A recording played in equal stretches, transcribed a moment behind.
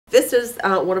this is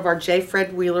one of our J.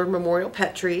 Fred Wheeler Memorial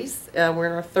Pet Trees. We're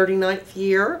in our 39th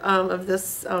year of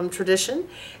this tradition.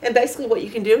 And basically what you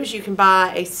can do is you can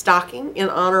buy a stocking in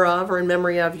honor of or in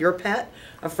memory of your pet,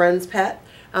 a friend's pet.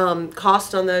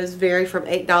 Cost on those vary from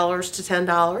 $8 to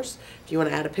 $10. If you want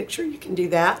to add a picture, you can do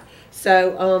that.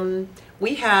 So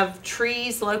we have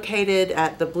trees located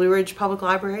at the Blue Ridge Public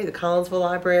Library, the Collinsville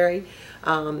Library,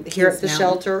 here at the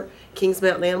shelter, Kings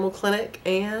Mountain Animal Clinic,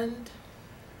 and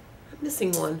I'm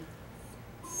missing one.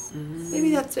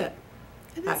 Maybe that's it.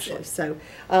 Actually, so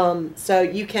so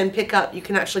you can pick up. You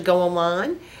can actually go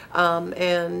online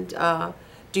and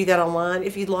do that online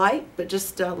if you'd like. But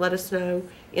just let us know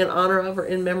in honor of or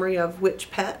in memory of which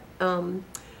pet. And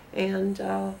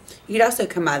you'd also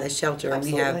come by the shelter,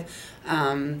 absolutely. And we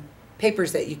have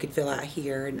papers that you could fill out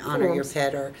here and honor your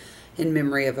pet or in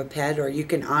memory of a pet, or you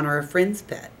can honor a friend's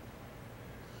pet.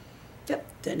 Yep,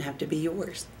 doesn't have to be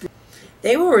yours.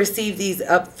 They will receive these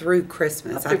up through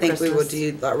Christmas. I think we will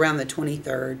do around the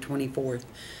 23rd, 24th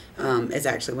is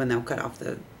actually when they'll cut off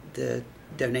the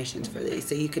donations for these.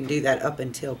 So you can do that up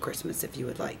until Christmas if you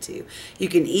would like to. You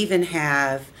can even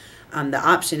have the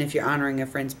option, if you're honoring a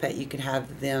friend's pet, you can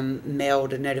have them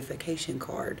mailed a notification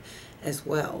card as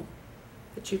well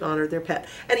that you've honored their pet.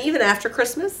 And even after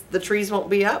Christmas, the trees won't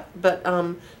be up, but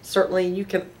certainly you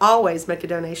can always make a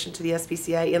donation to the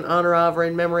SPCA in honor of or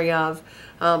in memory of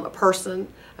a person,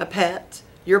 a pet,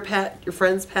 your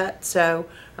friend's pet. So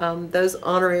those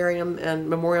honorarium and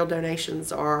memorial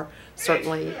donations are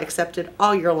certainly accepted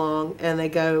all year long, and they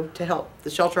go to help the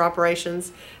shelter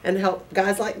operations and help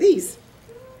guys like these.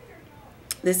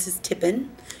 This is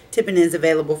Tippin. Tippin is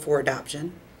available for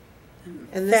adoption.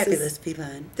 And fabulous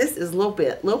feline. This is Lil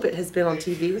Bit. Lil Bit has been on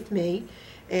TV with me,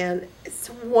 and it's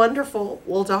a wonderful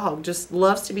little dog. Just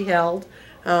loves to be held.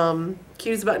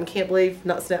 Cute as a button. Can't believe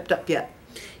not snapped up yet.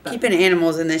 But keeping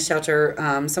animals in this shelter,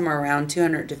 somewhere around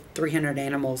 200 to 300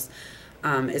 animals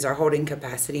is our holding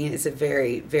capacity, and it's a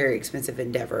very, very expensive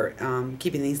endeavor.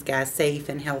 Keeping these guys safe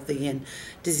and healthy and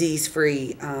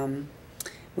disease-free.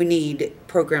 We need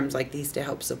programs like these to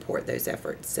help support those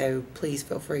efforts. So please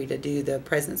feel free to do the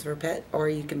Presents for Pet, or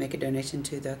you can make a donation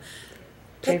to the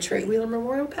Pet Tree. Wheeler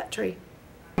Memorial Pet Tree.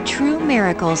 True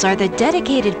miracles are the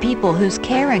dedicated people whose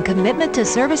care and commitment to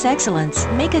service excellence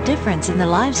make a difference in the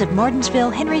lives of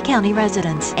Martinsville, Henry County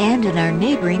residents and in our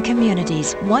neighboring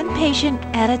communities, one patient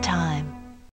at a time.